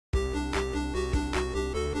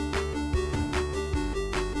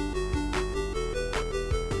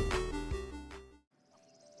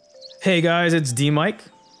Hey guys, it's D Mike,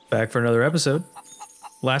 back for another episode.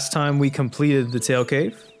 Last time we completed the Tail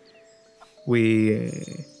Cave, we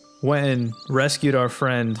went and rescued our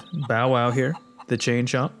friend Bow Wow here, the Chain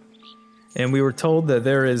Chomp, and we were told that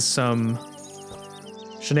there is some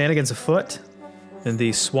shenanigans afoot in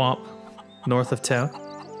the swamp north of town.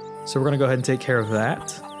 So we're gonna go ahead and take care of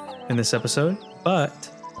that in this episode. But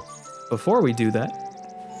before we do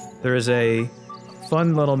that, there is a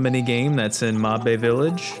fun little mini game that's in Mob Bay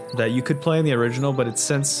Village that you could play in the original, but it's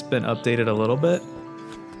since been updated a little bit.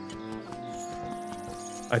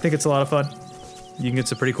 I think it's a lot of fun. You can get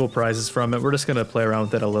some pretty cool prizes from it. We're just gonna play around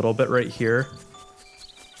with it a little bit right here.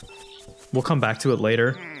 We'll come back to it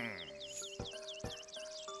later.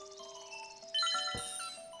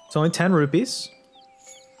 It's only 10 rupees.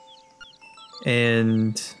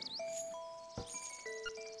 And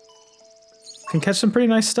can catch some pretty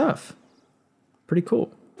nice stuff. Pretty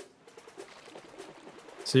cool.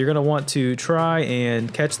 So you're gonna want to try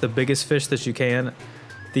and catch the biggest fish that you can.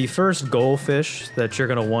 The first goldfish that you're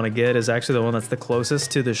gonna want to get is actually the one that's the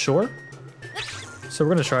closest to the shore. So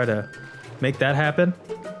we're gonna try to make that happen.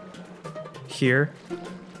 Here,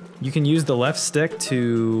 you can use the left stick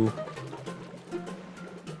to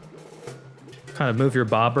kind of move your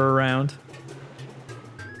bobber around.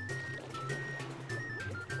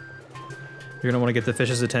 You're gonna want to get the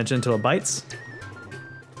fish's attention until it bites.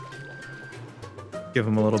 Give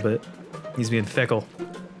him a little bit. He's being fickle.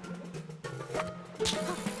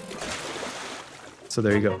 So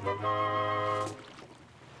there you go.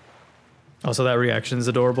 Also, that reaction is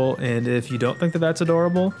adorable, and if you don't think that that's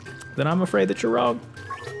adorable, then I'm afraid that you're wrong.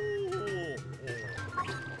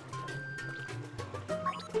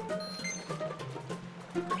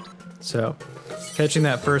 So, catching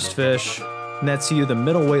that first fish nets you the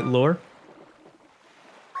middleweight lure.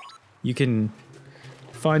 You can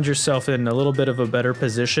find yourself in a little bit of a better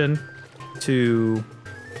position to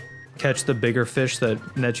catch the bigger fish that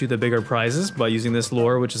net you the bigger prizes by using this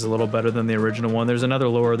lure, which is a little better than the original one. There's another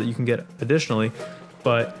lure that you can get additionally,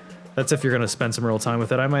 but that's if you're going to spend some real time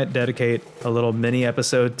with it. I might dedicate a little mini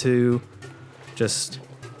episode to just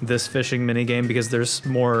this fishing mini game because there's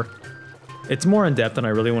more. It's more in depth and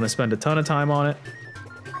I really want to spend a ton of time on it.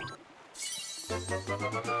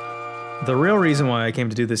 The real reason why I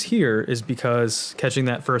came to do this here is because catching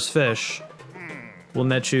that first fish will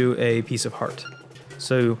net you a piece of heart.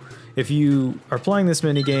 So if you are playing this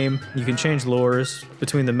mini game, you can change lures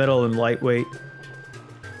between the middle and lightweight.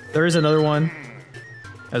 There is another one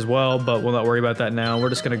as well, but we'll not worry about that now. We're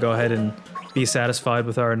just going to go ahead and be satisfied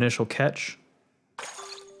with our initial catch.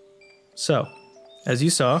 So, as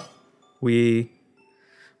you saw, we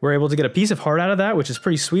were able to get a piece of heart out of that, which is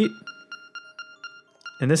pretty sweet.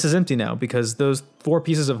 And this is empty now because those 4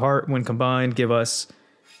 pieces of heart, when combined, give us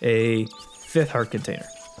a 5th heart container.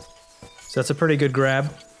 So that's a pretty good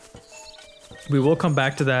grab. We will come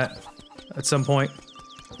back to that at some point,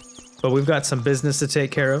 but we've got some business to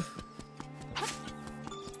take care of.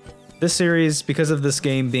 This series, because of this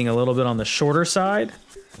game being a little bit on the shorter side,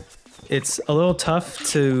 it's a little tough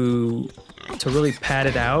to really pad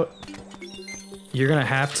it out. You're gonna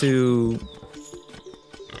have to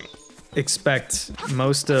expect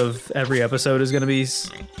most of every episode is gonna be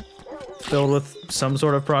filled with some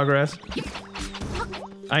sort of progress.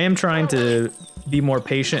 I am trying to be more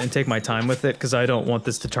patient and take my time with it because I don't want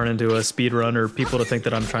this to turn into a speed run or people to think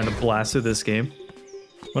that I'm trying to blast through this game.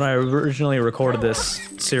 When I originally recorded this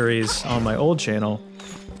series on my old channel,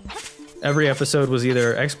 every episode was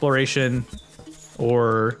either exploration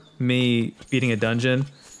or me beating a dungeon,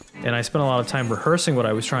 and I spent a lot of time rehearsing what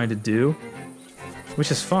I was trying to do, which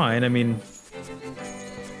is fine. I mean,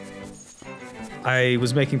 I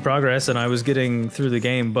was making progress and I was getting through the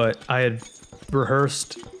game, but I had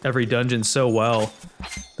rehearsed every dungeon so well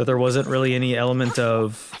that there wasn't really any element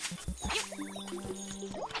of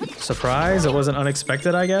surprise. It wasn't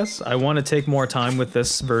unexpected, I guess. I want to take more time with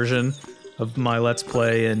this version of my Let's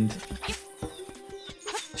Play and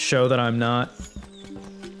show that I'm not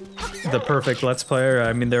the perfect Let's Player.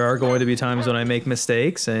 I mean, there are going to be times when I make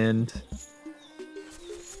mistakes and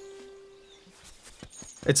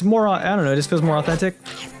it's more, I don't know, it just feels more authentic,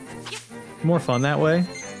 more fun that way.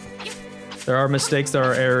 There are mistakes, there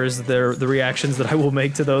are errors, the reactions that I will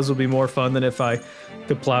make to those will be more fun than if I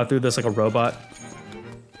could plow through this like a robot.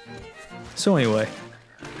 So anyway,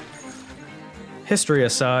 history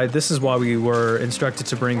aside, this is why we were instructed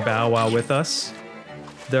to bring Bow Wow with us.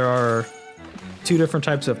 There are 2 different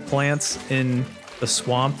types of plants in the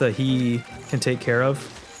swamp that he can take care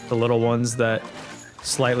of. The little ones that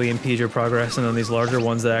slightly impede your progress, and then these larger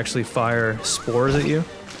ones that actually fire spores at you.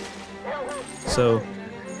 So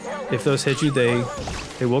if those hit you, they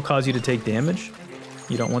They will cause you to take damage.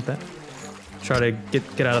 You don't want that. Try to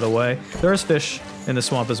get out of the way. There's fish in the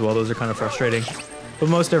swamp as well. Those are kind of frustrating. But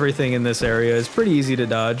most everything in this area is pretty easy to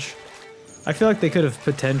dodge. I feel like they could have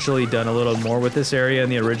potentially done a little more with this area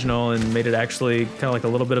in the original and made it actually kind of like a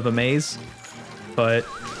little bit of a maze. But,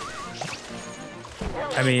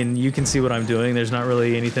 I mean, you can see what I'm doing. There's not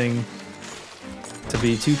really anything to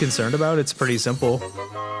be too concerned about. It's pretty simple.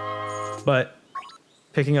 But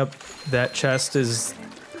picking up that chest is,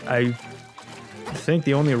 I think,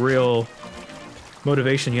 the only real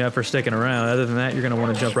motivation you have for sticking around. Other than that, you're going to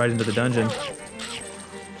want to jump right into the dungeon.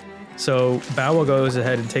 So Bow goes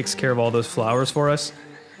ahead and takes care of all those flowers for us.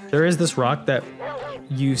 There is this rock that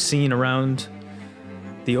you've seen around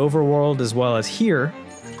the overworld as well as here,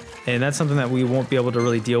 and that's something that we won't be able to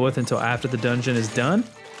really deal with until after the dungeon is done.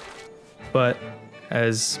 But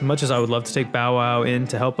as much as I would love to take Bow Wow in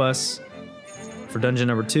to help us for dungeon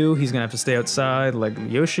number 2, he's gonna have to stay outside like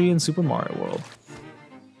Yoshi in Super Mario World.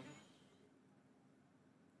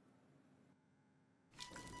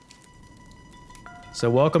 So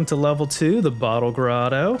welcome to level 2, the Bottle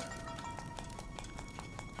Grotto.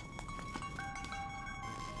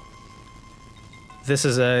 This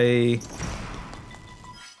is I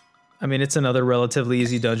mean, it's another relatively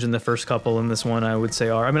easy dungeon. The first couple in this one I would say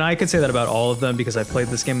are. I mean, I could say that about all of them because I've played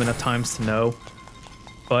this game enough times to know.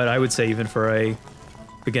 But I would say even for a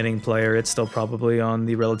beginning player, it's still probably on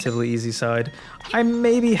the relatively easy side. I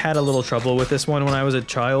maybe had a little trouble with this one when I was a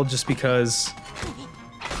child just because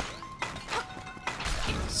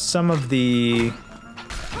some of the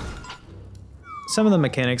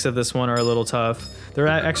mechanics of this one are a little tough. There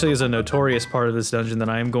actually is a notorious part of this dungeon that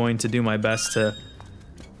I am going to do my best to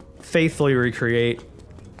faithfully recreate.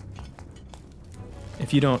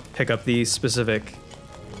 If you don't pick up the specific,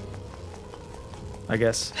 I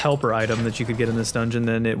guess, helper item that you could get in this dungeon,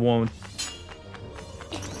 then it won't.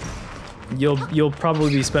 You'll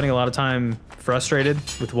probably be spending a lot of time frustrated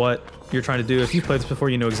with what you're trying to do. If you've played this before,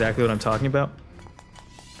 you know exactly what I'm talking about.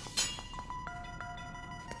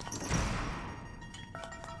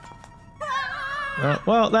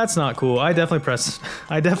 Well, that's not cool. I definitely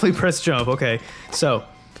pressed jump. Okay, so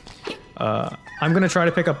I'm gonna try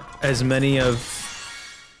to pick up as many of,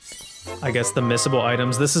 I guess, the missable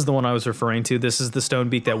items. This is the one I was referring to. This is the stone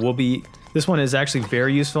beak that will be. This one is actually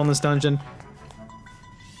very useful in this dungeon.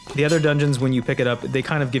 The other dungeons, when you pick it up, they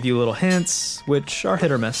kind of give you little hints, which are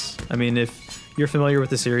hit or miss. I mean, if you're familiar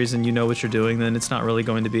with the series and you know what you're doing, then it's not really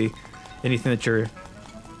going to be anything that you're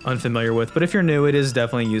unfamiliar with. But if you're new, it is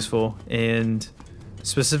definitely useful. And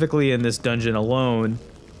specifically in this dungeon alone,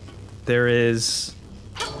 there is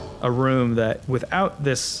a room that without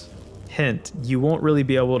this hint, you won't really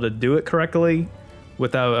be able to do it correctly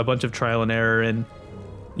without a bunch of trial and error. And,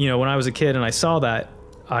 you know, when I was a kid and I saw that,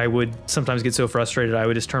 I would sometimes get so frustrated I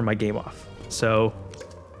would just turn my game off. So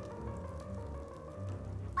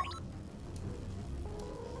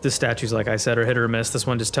the statues, like I said, are hit or miss. This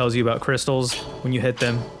one just tells you about crystals. When you hit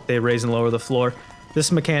them, they raise and lower the floor.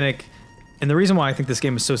 This mechanic, and the reason why I think this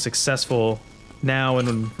game is so successful now and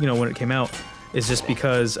when, you know, when it came out, is just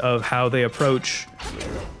because of how they approach,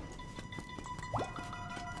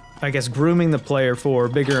 I guess, grooming the player for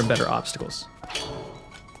bigger and better obstacles.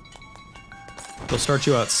 They'll start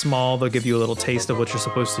you out small, they'll give you a little taste of what you're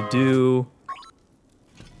supposed to do.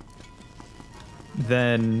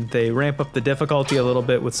 Then they ramp up the difficulty a little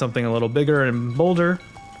bit with something a little bigger and bolder.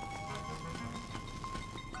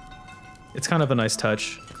 It's kind of a nice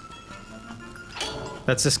touch.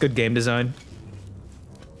 That's just good game design.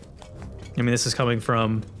 I mean, this is coming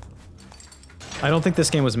from... I don't think this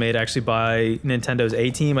game was made actually by Nintendo's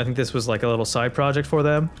A-Team. I think this was like a little side project for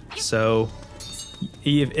them. So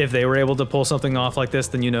if they were able to pull something off like this,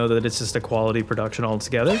 then you know that it's just a quality production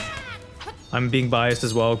altogether. I'm being biased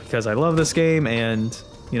as well because I love this game, and,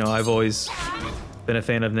 you know, I've always been a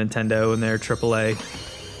fan of Nintendo and their AAA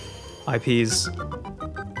IPs.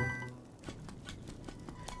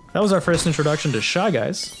 That was our first introduction to Shy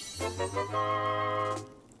Guys.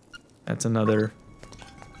 That's another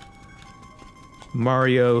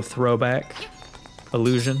Mario throwback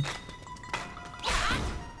illusion.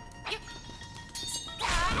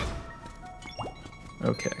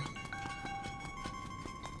 Okay.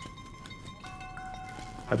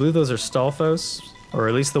 I believe those are Stalfos, or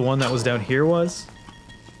at least the one that was down here was.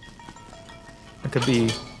 It could be...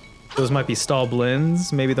 Those might be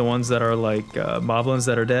Stalblins, maybe the ones that are like Moblins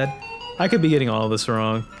that are dead. I could be getting all of this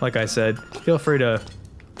wrong. Like I said, feel free to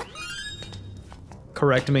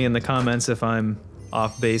correct me in the comments if I'm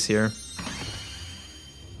off base here.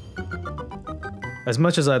 As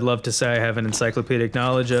much as I'd love to say I have an encyclopedic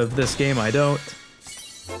knowledge of this game, I don't.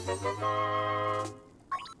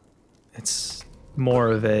 more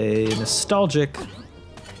of a nostalgic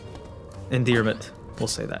endearment. We'll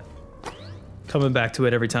say that. Coming back to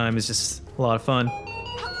it every time is just a lot of fun.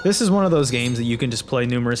 This is one of those games that you can just play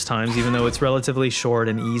numerous times, even though it's relatively short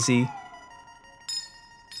and easy.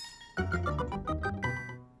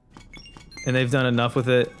 And they've done enough with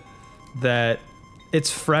it that it's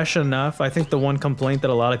fresh enough. I think the one complaint that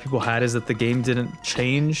a lot of people had is that the game didn't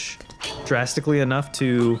change drastically enough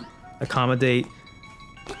to accommodate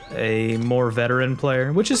a more veteran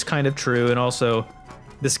player, which is kind of true. And also,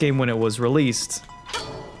 this game, when it was released,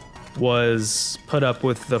 was put up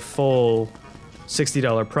with the full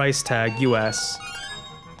 $60 price tag US,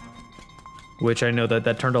 which I know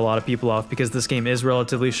that turned a lot of people off because this game is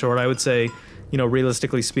relatively short. I would say, you know,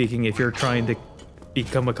 realistically speaking, if you're trying to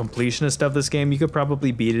become a completionist of this game, you could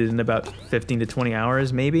probably beat it in about 15 to 20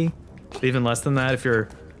 hours, maybe. Even less than that if you're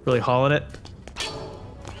really hauling it.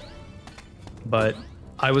 But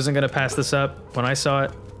I wasn't going to pass this up when I saw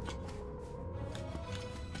it.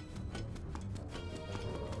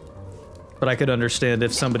 But I could understand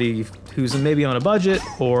if somebody who's maybe on a budget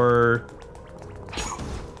or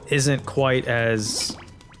isn't quite as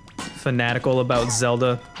fanatical about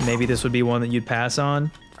Zelda, maybe this would be one that you'd pass on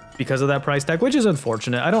because of that price tag, which is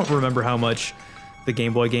unfortunate. I don't remember how much the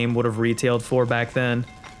Game Boy game would have retailed for back then.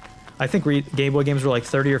 I think Game Boy games were like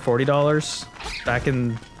 $30 or $40 back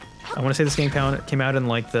in, I want to say this game came out in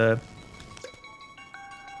like the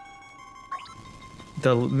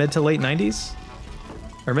mid to late 90s?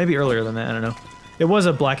 Or maybe earlier than that, I don't know. It was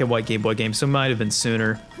a black and white Game Boy game, so it might have been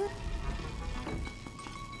sooner.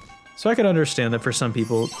 So I could understand that for some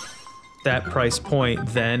people, that price point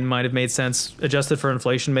then might have made sense. Adjusted for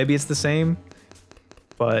inflation, maybe it's the same.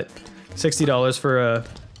 But $60 for a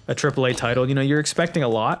AAA title, you know, you're expecting a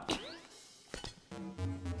lot.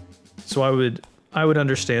 So I would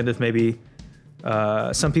understand if maybe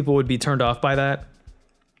some people would be turned off by that.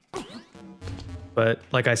 But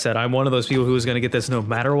like I said, I'm one of those people who is going to get this no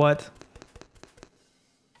matter what.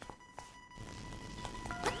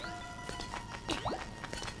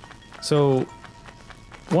 So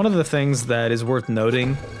one of the things that is worth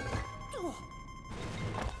noting,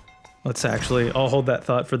 I'll hold that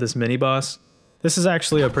thought for this mini boss. This is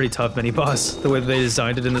actually a pretty tough mini boss, the way they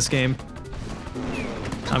designed it in this game.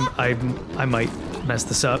 I might mess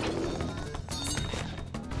this up.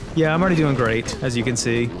 Yeah, I'm already doing great, as you can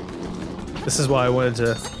see. This is why I wanted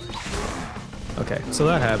to... Okay, so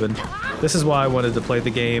that happened. This is why I wanted to play the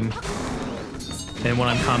game. And when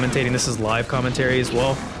I'm commentating, this is live commentary as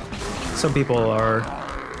well. Some people are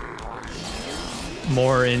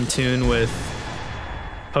more in tune with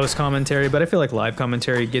post-commentary, but I feel like live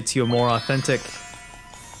commentary gets you a more authentic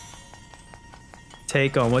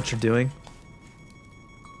take on what you're doing.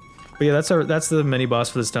 But yeah, that's the mini boss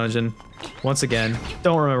for this dungeon. Once again,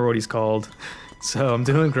 don't remember what he's called, so I'm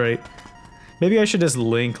doing great. Maybe I should just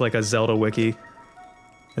link like a Zelda wiki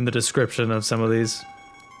in the description of some of these.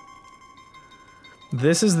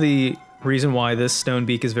 This is the reason why this stone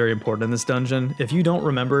beak is very important in this dungeon. If you don't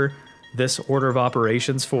remember this order of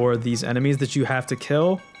operations for these enemies that you have to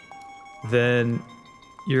kill, then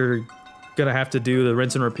you're gonna have to do the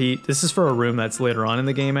rinse and repeat. This is for a room that's later on in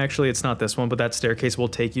the game, actually. It's not this one, but that staircase will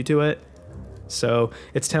take you to it. So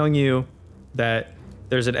it's telling you that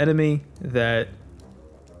there's an enemy that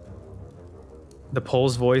the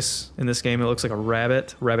Pole's voice in this game, it looks like a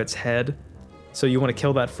rabbit's head. So you want to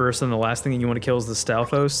kill that first, and the last thing that you want to kill is the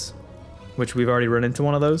Stalfos, which we've already run into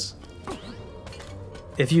one of those.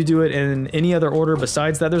 If you do it in any other order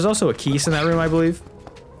besides that, there's also a Keese in that room, I believe.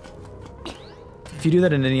 If you do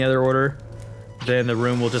that in any other order, then the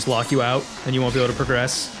room will just lock you out, and you won't be able to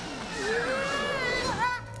progress.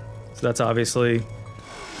 So that's obviously...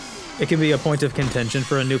 It can be a point of contention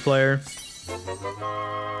for a new player.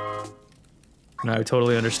 And I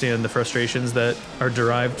totally understand the frustrations that are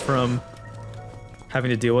derived from having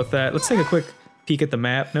to deal with that. Let's take a quick peek at the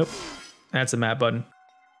map. Nope, that's a map button.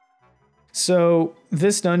 So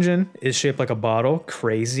this dungeon is shaped like a bottle,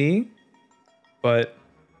 crazy, but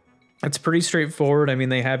it's pretty straightforward. I mean,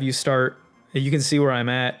 they have you start, you can see where I'm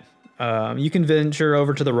at. You can venture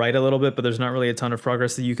over to the right a little bit, but there's not really a ton of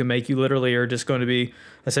progress that you can make. You literally are just going to be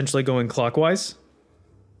essentially going clockwise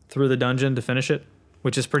through the dungeon to finish it,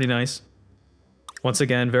 which is pretty nice. Once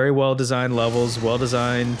again, very well-designed levels,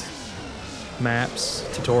 well-designed maps,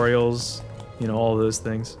 tutorials, you know, all of those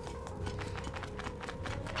things.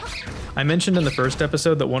 I mentioned in the first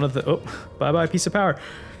episode that one of the... Oh, bye-bye, piece of power.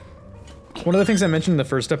 One of the things I mentioned in the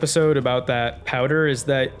first episode about that powder is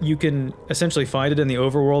that you can essentially find it in the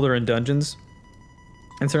overworld or in dungeons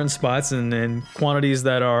in certain spots and in quantities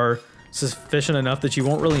that are sufficient enough that you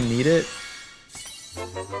won't really need it.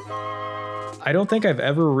 I don't think I've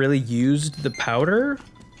ever really used the powder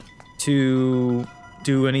to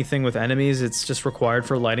do anything with enemies. It's just required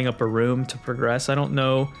for lighting up a room to progress. I don't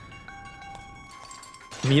know.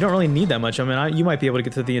 I mean, you don't really need that much. I mean, you might be able to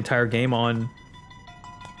get through the entire game on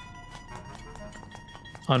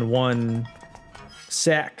one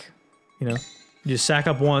sack, you know? You just sack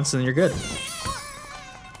up once and you're good.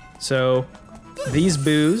 So, these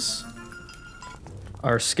boos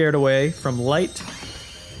are scared away from light.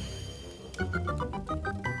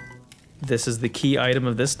 This is the key item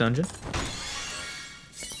of this dungeon.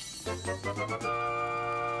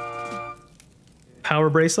 Power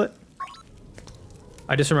bracelet.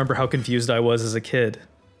 I just remember how confused I was as a kid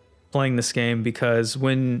playing this game, because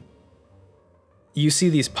when you see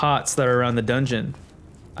these pots that are around the dungeon,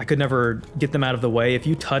 I could never get them out of the way. If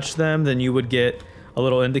you touch them, then you would get a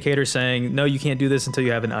little indicator saying, no, you can't do this until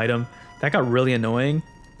you have an item. That got really annoying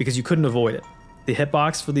because you couldn't avoid it. The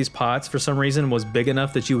hitbox for these pots, for some reason, was big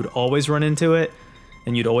enough that you would always run into it,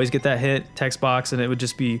 and you'd always get that hit text box, and it would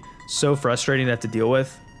just be so frustrating to have to deal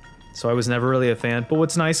with. So I was never really a fan. But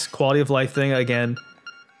what's nice, quality of life thing, again,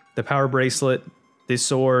 the power bracelet, the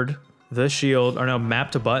sword, the shield are now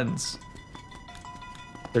mapped to buttons.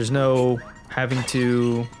 There's no having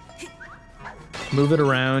to move it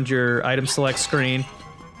around your item select screen.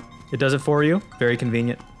 It does it for you. Very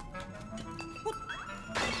convenient.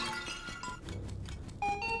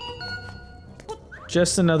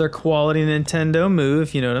 Just another quality Nintendo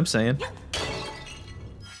move, you know what I'm saying.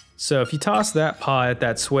 So if you toss that pot at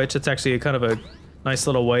that switch, it's actually kind of a nice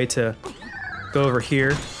little way to go over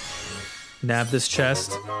here, nab this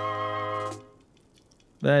chest.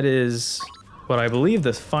 That is what I believe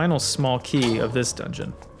the final small key of this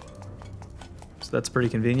dungeon. So that's pretty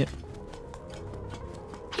convenient.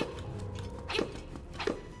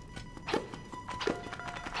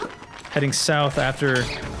 Heading south after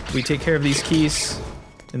we take care of these keys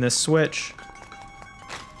in this switch.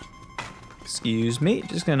 Excuse me,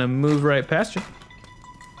 just gonna move right past you.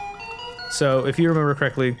 So if you remember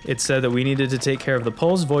correctly, it said that we needed to take care of the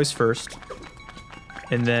Pole's voice first,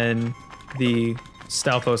 and then the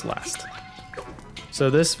Stalfos last. So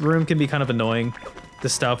this room can be kind of annoying. The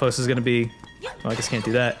Stalfos is gonna be, well, I guess can't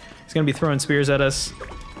do that. He's gonna be throwing spears at us.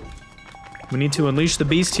 We need to unleash the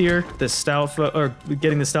beast here, the Stalfos, or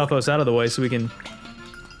getting the Stalfos out of the way so we can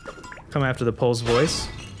come after the Pole's voice.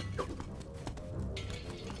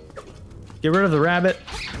 Get rid of the rabbit.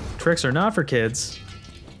 Tricks are not for kids.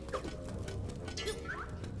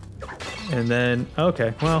 And then,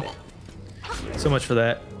 okay, well, so much for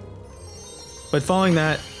that. But following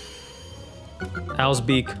that, Owl's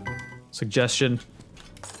Beak suggestion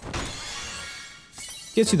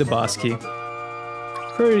gets you the boss key.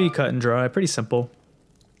 Pretty cut and dry, pretty simple.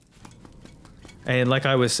 And like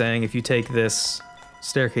I was saying, if you take this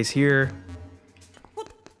staircase here,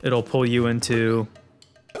 it'll pull you into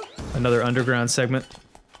another underground segment.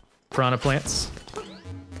 Piranha plants.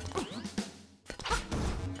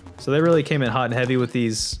 So they really came in hot and heavy with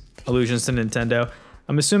these allusions to Nintendo.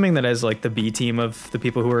 I'm assuming that as like the B team of the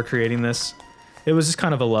people who were creating this, it was just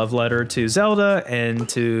kind of a love letter to Zelda and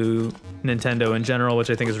to Nintendo in general, which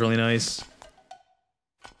I think is really nice.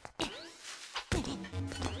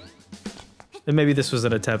 And maybe this was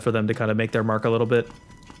an attempt for them to kind of make their mark a little bit.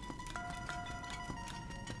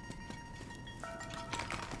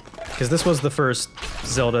 Because this was the first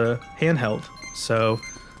Zelda handheld, so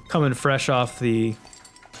coming fresh off the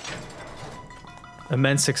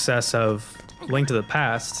immense success of Link to the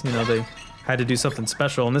Past, you know, they had to do something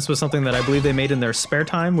special, and this was something that I believe they made in their spare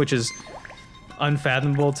time, which is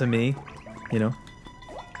unfathomable to me, you know.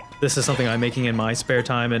 This is something I'm making in my spare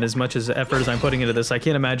time, and as much as effort as I'm putting into this, I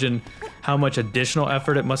can't imagine how much additional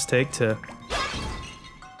effort it must take to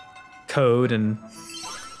code and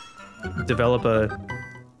develop a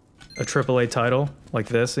AAA title like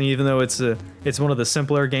this. And even though it's one of the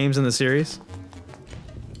simpler games in the series,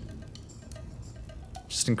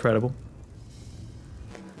 just incredible.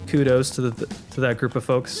 Kudos to that group of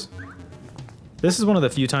folks. This is one of the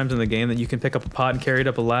few times in the game that you can pick up a pot and carry it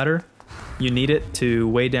up a ladder. You need it to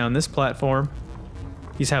weigh down this platform.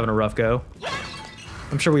 He's having a rough go.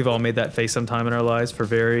 I'm sure we've all made that face sometime in our lives for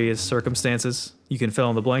various circumstances. You can fill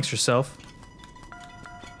in the blanks yourself.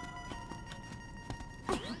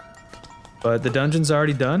 But the dungeon's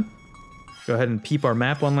already done. Go ahead and peep our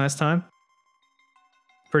map one last time.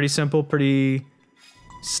 Pretty simple, pretty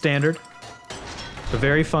standard. A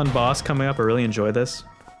very fun boss coming up. I really enjoy this.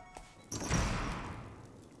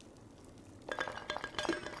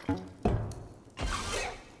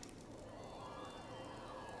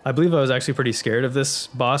 I believe I was actually pretty scared of this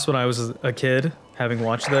boss when I was a kid, having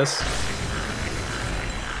watched this.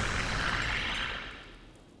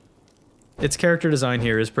 its character design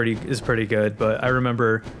here is pretty good, but I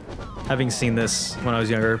remember having seen this when I was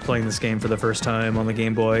younger, playing this game for the first time on the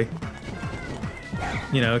Game Boy.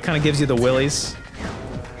 You know, it kind of gives you the willies.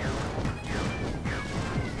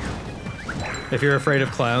 If you're afraid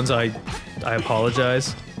of clowns, I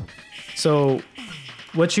apologize. So,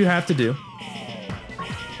 what you have to do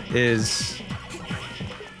is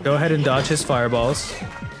go ahead and dodge his fireballs.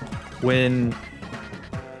 When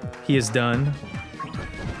he is done,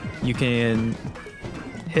 you can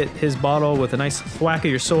hit his bottle with a nice thwack of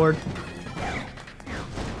your sword.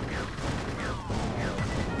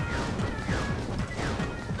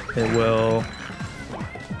 It will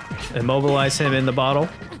immobilize him in the bottle.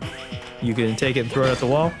 You can take it and throw it at the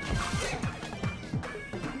wall.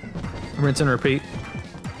 Rinse and repeat.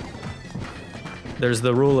 There's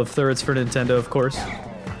the rule of thirds for Nintendo, of course.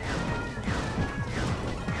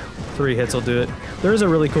 3 hits will do it. There is a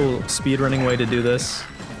really cool speedrunning way to do this,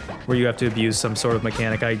 where you have to abuse some sort of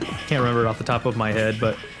mechanic. I can't remember it off the top of my head,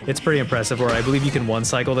 but it's pretty impressive, where I believe you can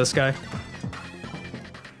one-cycle this guy.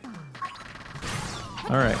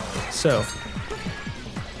 Alright, so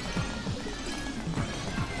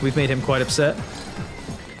we've made him quite upset.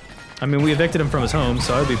 I mean, we evicted him from his home,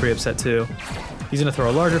 so I would be pretty upset too. He's gonna throw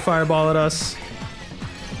a larger fireball at us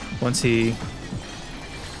once he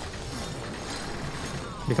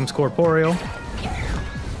becomes corporeal.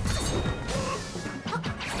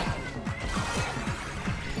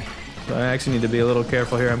 So I actually need to be a little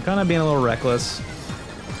careful here. I'm kind of being a little reckless.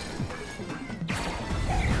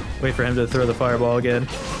 Wait for him to throw the fireball again.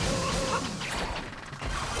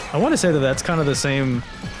 I want to say that that's kind of the same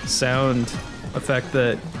sound effect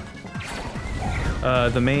that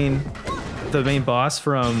the main boss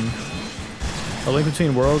from A Link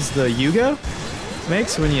Between Worlds, the Yuga,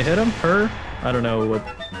 makes when you hit him. Her. I don't know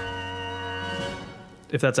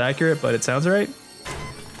if that's accurate, but it sounds right.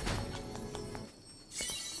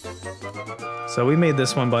 So we made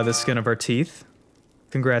this one by the skin of our teeth.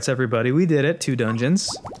 Congrats, everybody. We did it. 2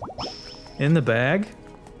 dungeons in the bag.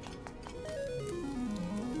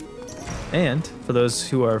 And for those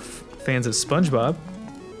who are fans of SpongeBob,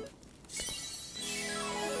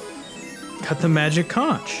 got the magic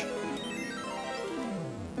conch.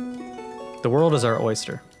 The world is our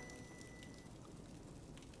oyster.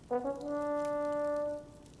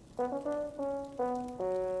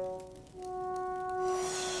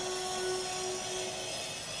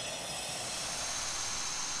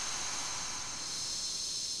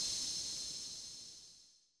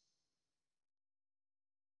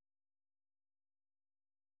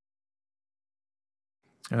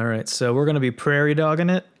 All right, so we're going to be prairie dogging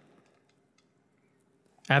it.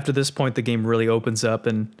 After this point, the game really opens up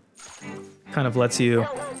and kind of lets you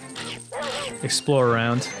explore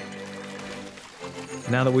around.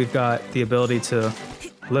 Now that we've got the ability to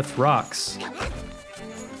lift rocks,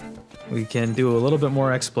 we can do a little bit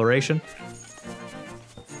more exploration.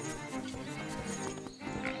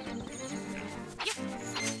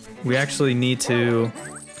 We actually need to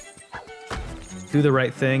do the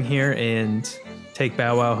right thing here and take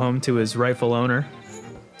Bow Wow home to his rightful owner,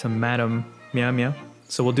 to Madam Meow Meow.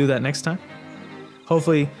 So we'll do that next time.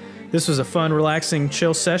 Hopefully this was a fun, relaxing,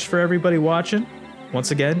 chill sesh for everybody watching.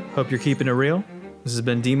 Once again, hope you're keeping it real. This has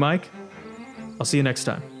been D-Mike. I'll see you next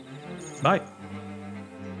time. Bye.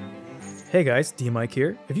 Hey guys, D-Mike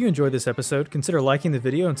here. If you enjoyed this episode, consider liking the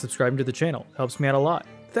video and subscribing to the channel. Helps me out a lot.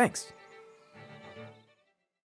 Thanks.